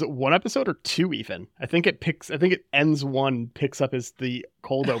 was it one episode or two even? I think it ends one, picks up as the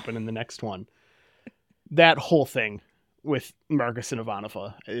cold open in the next one. That whole thing with Marcus and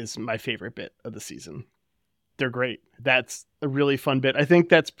Ivanova is my favorite bit of the season. They're great. That's a really fun bit. I think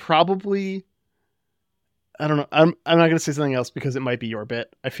that's probably, I don't know. I'm not going to say something else because it might be your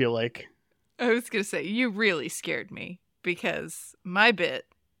bit. I feel like. I was going to say, you really scared me because my bit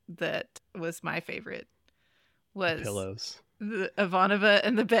that was my favorite was the pillows. The Ivanova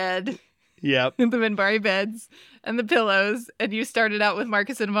and the bed. Yep. The Minbari beds and the pillows. And you started out with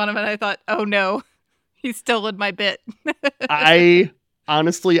Marcus and Ivanova, and I thought, oh no, he's stolen my bit.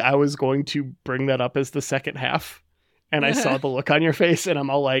 Honestly, I was going to bring that up as the second half, and I saw the look on your face, and I'm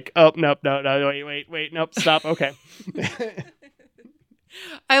all like, oh, nope, no, wait, nope, stop, okay.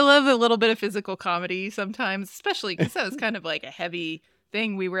 I love a little bit of physical comedy sometimes, especially because that was kind of like a heavy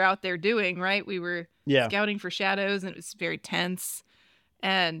thing we were out there doing, right? We were scouting for shadows, and it was very tense.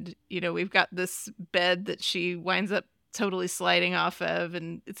 And, we've got this bed that she winds up totally sliding off of,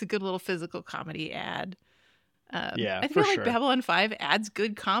 and it's a good little physical comedy ad. I feel like Babylon 5 adds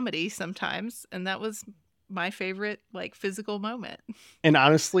good comedy sometimes, and that was my favorite like physical moment. And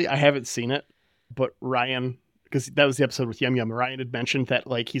honestly, I haven't seen it, but Ryan, because that was the episode with Yum Yum, Ryan had mentioned that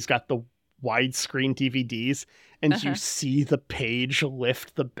like he's got the widescreen DVDs, and you see the page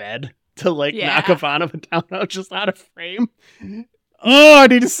lift the bed to like knock Ivanova down just out of frame. Oh, I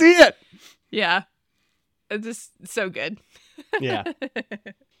need to see it. Yeah, it's just so good. Yeah.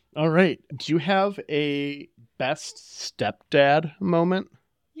 All right. Do you have a best stepdad moment?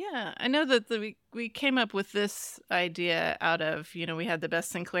 Yeah, I know that we came up with this idea out of, we had the best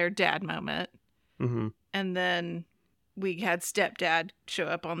Sinclair dad moment. Mm-hmm. And then we had stepdad show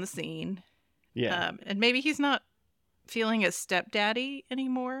up on the scene. Yeah. And maybe he's not feeling a stepdaddy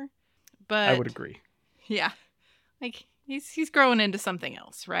anymore, but I would agree. Yeah. Like he's growing into something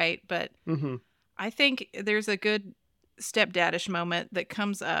else, right? But I think there's a good stepdaddish moment that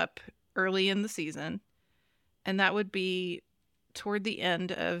comes up early in the season, and that would be toward the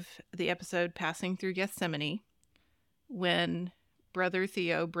end of the episode Passing Through Gethsemane, when Brother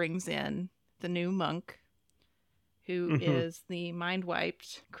Theo brings in the new monk, who is the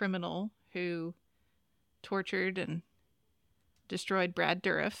mind-wiped criminal who tortured and destroyed Brad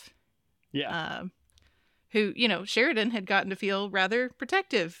Dourif. Yeah. Who, Sheridan had gotten to feel rather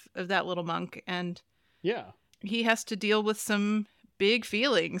protective of that little monk, and he has to deal with some big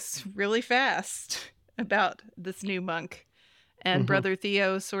feelings really fast about this new monk. And Brother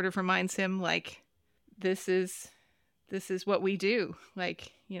Theo sort of reminds him, like, this is what we do.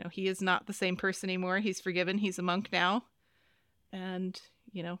 Like, he is not the same person anymore. He's forgiven. He's a monk now. And,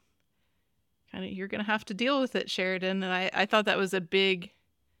 kind of, you're going to have to deal with it, Sheridan. And I thought that was a big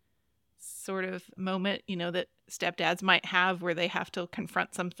sort of moment, that stepdads might have where they have to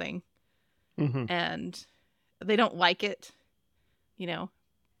confront something and they don't like it,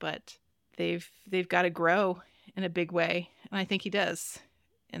 but they've got to grow in a big way. And I think he does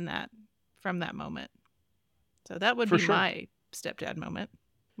from that moment. So that would be my stepdad moment.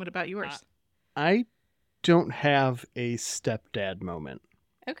 What about yours? I don't have a stepdad moment.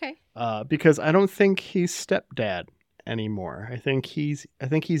 Okay. Because I don't think he's stepdad anymore. I think he's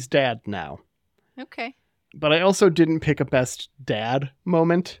dad now. Okay. But I also didn't pick a best dad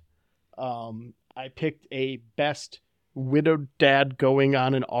moment. I picked a best widowed dad going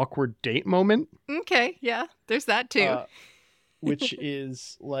on an awkward date moment. Okay, yeah. There's that too. Which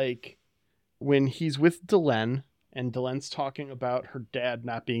is like when he's with Delenn and Delen's talking about her dad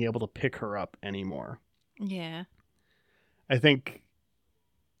not being able to pick her up anymore. Yeah. I think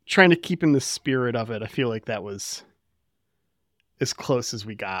trying to keep in the spirit of it, I feel like that was as close as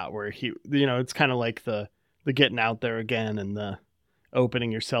we got, where he, it's kind of like the getting out there again and the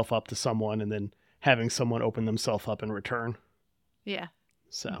opening yourself up to someone and then having someone open themselves up in return. Yeah.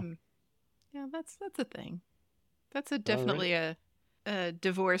 So. Yeah, that's a thing. That's definitely a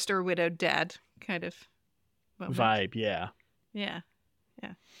divorced or widowed dad kind of moment. Vibe, yeah. Yeah.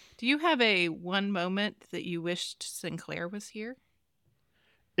 Yeah. Do you have a one moment that you wished Sinclair was here?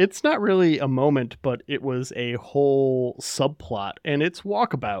 It's not really a moment, but it was a whole subplot, and it's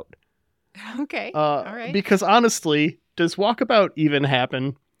Walkabout. Okay. All right. Because honestly, does Walkabout even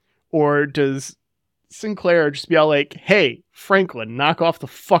happen? Or does Sinclair just be all like, hey, Franklin, knock off the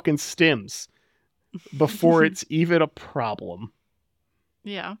fucking stims before it's even a problem?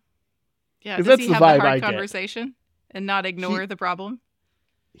 Yeah. Yeah. Does he he have the vibe the hard I conversation and not ignore the problem?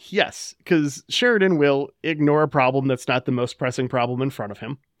 Yes, because Sheridan will ignore a problem that's not the most pressing problem in front of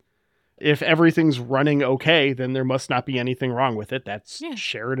him. If everything's running okay, then there must not be anything wrong with it. That's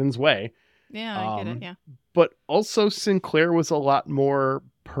Sheridan's way. Yeah, I get it, yeah. But also Sinclair was a lot more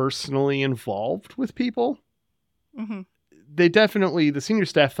personally involved with people. Mm-hmm. They definitely, the senior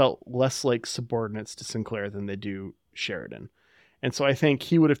staff felt less like subordinates to Sinclair than they do Sheridan. And so I think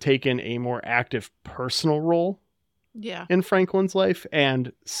he would have taken a more active personal role in Franklin's life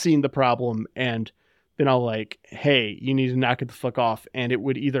and seen the problem and been all like, hey, you need to knock it the fuck off. And it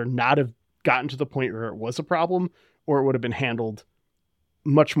would either not have gotten to the point where it was a problem, or it would have been handled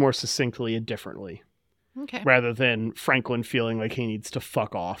much more succinctly and differently. Okay. Rather than Franklin feeling like he needs to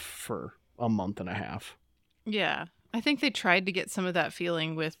fuck off for a month and a half. Yeah. I think they tried to get some of that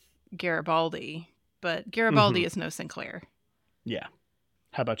feeling with Garibaldi, but Garibaldi is no Sinclair. Yeah.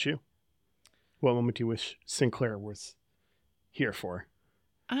 How about you? What moment do you wish Sinclair was here for?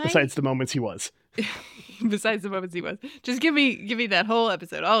 Besides the moments he was. Besides the moments he was. Just give me that whole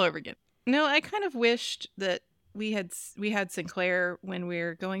episode all over again. No, I kind of wished that we had Sinclair when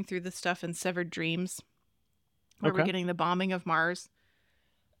we're going through the stuff in Severed Dreams, where we're getting the bombing of Mars.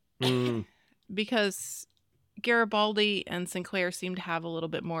 Because Garibaldi and Sinclair seem to have a little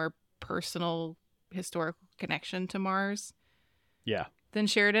bit more personal historical connection to Mars. Yeah. Than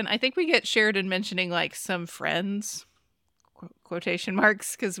Sheridan. I think we get Sheridan mentioning like some friends, quotation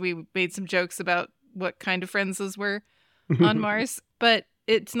marks, because we made some jokes about what kind of friends those were on Mars. But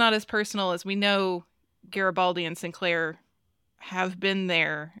it's not as personal as we know Garibaldi and Sinclair have been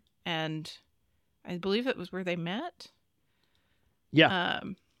there. And I believe it was where they met. Yeah.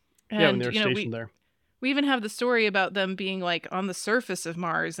 When they were stationed there. We even have the story about them being like on the surface of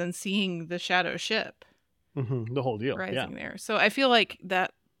Mars and seeing the shadow ship. The whole deal. Rising there. So I feel like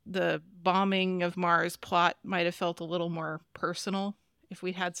that the bombing of Mars plot might have felt a little more personal if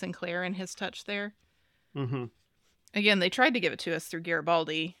we had Sinclair and his touch there. Again, they tried to give it to us through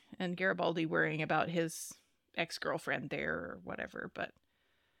Garibaldi, and Garibaldi worrying about his ex-girlfriend there or whatever. But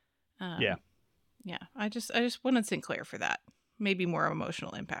yeah, I just wanted Sinclair for that. Maybe more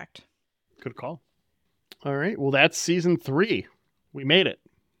emotional impact. Good call. All right. Well, that's season 3. We made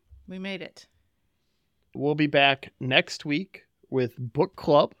it. We'll be back next week with book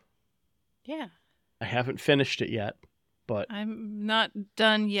club. Yeah. I haven't finished it yet, but I'm not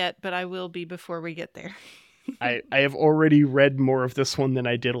done yet, but I will be before we get there. I have already read more of this one than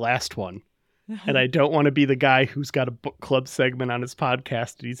I did last one. And I don't want to be the guy who's got a book club segment on his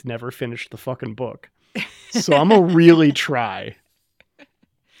podcast and he's never finished the fucking book. So I'm going to really try.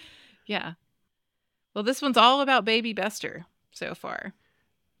 Yeah. Well, this one's all about baby Bester so far.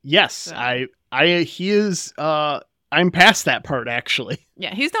 Yes, So. he is. I'm past that part actually.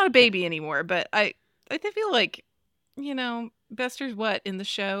 Yeah, he's not a baby anymore, but I feel like, Bester's what in the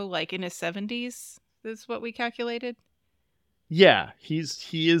show, like in his 70s is what we calculated. Yeah, he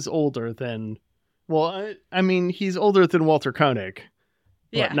is older than. Well, I mean, he's older than Walter Koenig,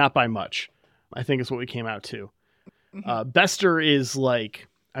 but not by much. I think is what we came out to. Mm-hmm. Bester is like,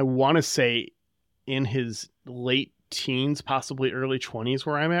 I want to say, in his late teens, possibly early 20s,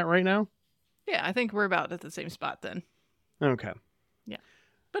 where I'm at right now. Yeah, I think we're about at the same spot then. Okay. Yeah,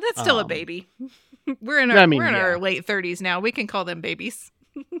 but that's still a baby. We're in our our late 30s now. We can call them babies.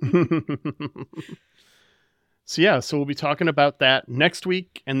 So we'll be talking about that next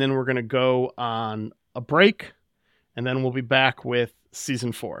week, and then we're going to go on a break, and then we'll be back with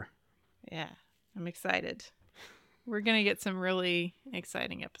season 4. Yeah, I'm excited. We're going to get some really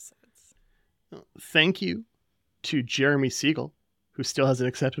exciting episodes. Thank you to Jeremy Siegel, who still hasn't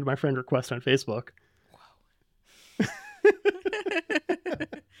accepted my friend request on Facebook. Whoa.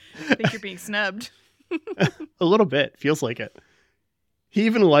 I think you're being snubbed. A little bit. Feels like it. He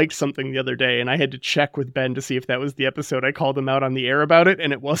even liked something the other day, and I had to check with Ben to see if that was the episode. I called him out on the air about it,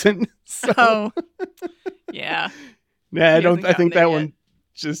 and it wasn't. So. Oh, yeah. Nah, I think that one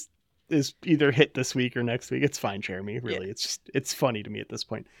just is either hit this week or next week. It's fine, Jeremy. Really, yeah. It's funny to me at this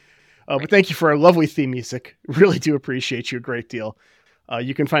point. Right. But thank you for our lovely theme music. Really do appreciate you a great deal.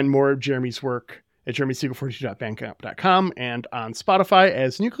 You can find more of Jeremy's work at jeremysiegel42.bandcamp.com and on Spotify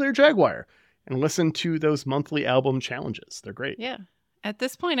as Nuclear Jaguar, and listen to those monthly album challenges. They're great. Yeah. At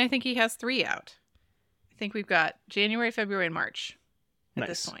this point, I think he has 3 out. I think we've got January, February, and March at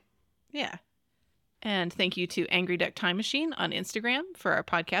this point. Yeah. And thank you to Angry Duck Time Machine on Instagram for our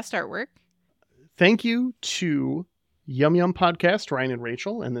podcast artwork. Thank you to Yum Yum Podcast, Ryan and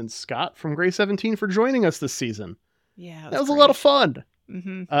Rachel, and then Scott from Grey 17 for joining us this season. Yeah, that was a lot of fun.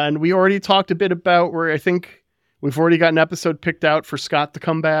 Mm-hmm. And we already talked a bit about where I think we've already got an episode picked out for Scott to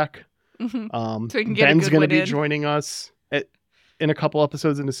come back. Mm-hmm. So we can get Ben's going to be joining us in a couple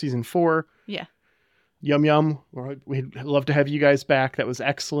episodes into season 4. Yeah. Yum Yum. We'd love to have you guys back. That was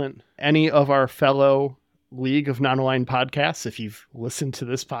excellent. Any of our fellow League of Non-Aligned podcasts, if you've listened to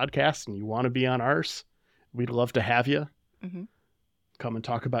this podcast and you want to be on ours, we'd love to have you. Mm-hmm. Come and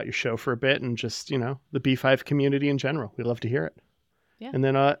talk about your show for a bit, and just, the B5 community in general. We'd love to hear it. Yeah. And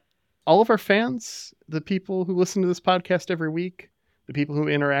then all of our fans, the people who listen to this podcast every week, the people who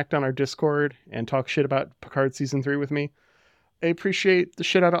interact on our Discord and talk shit about Picard Season 3 with me, I appreciate the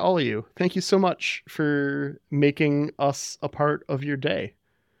shit out of all of you. Thank you so much for making us a part of your day.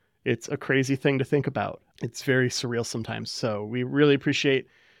 It's a crazy thing to think about. It's very surreal sometimes. So we really appreciate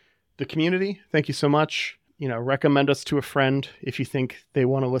the community. Thank you so much. Recommend us to a friend if you think they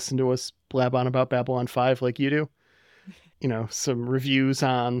want to listen to us blab on about Babylon 5 like you do. Some reviews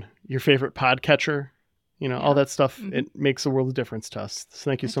on your favorite podcatcher, all that stuff. Mm-hmm. It makes a world of difference to us.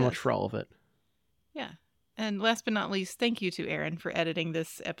 So thank you so much for all of it. Yeah. And last but not least, thank you to Aaron for editing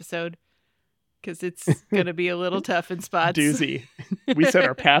this episode, because it's going to be a little tough in spots. Doozy. We said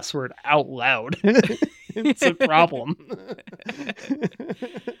our password out loud. It's a problem.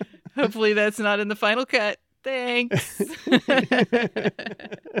 Hopefully that's not in the final cut. Thanks.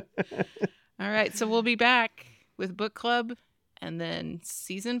 All right. So we'll be back with book club and then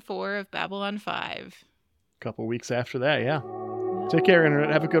season 4 of Babylon 5. A couple weeks after that. Yeah. Take care,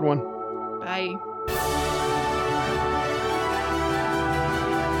 Internet. Have a good one. Bye.